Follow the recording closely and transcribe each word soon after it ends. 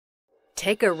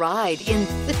Take a ride in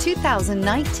the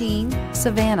 2019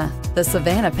 Savana. The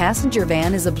Savana passenger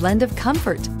van is a blend of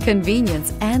comfort,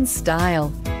 convenience, and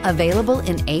style. Available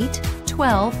in 8,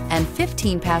 12, and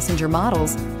 15 passenger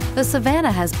models, the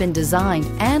Savana has been designed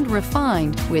and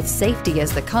refined with safety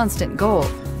as the constant goal.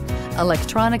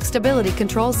 Electronic stability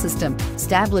control system,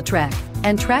 StabliTrak,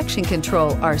 and traction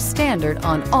control are standard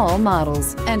on all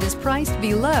models and is priced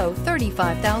below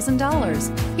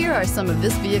 $35,000. Here are some of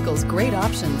this vehicle's great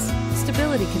options: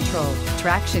 stability control,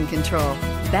 traction control,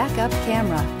 backup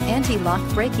camera, anti-lock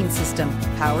braking system,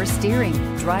 power steering,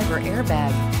 driver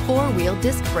airbag, four-wheel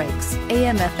disc brakes,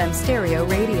 AM/FM stereo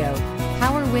radio,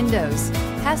 power windows,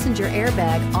 passenger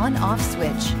airbag on-off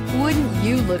switch. Wouldn't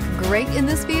you look great in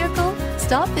this vehicle?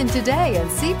 Stop in today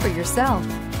and see for yourself.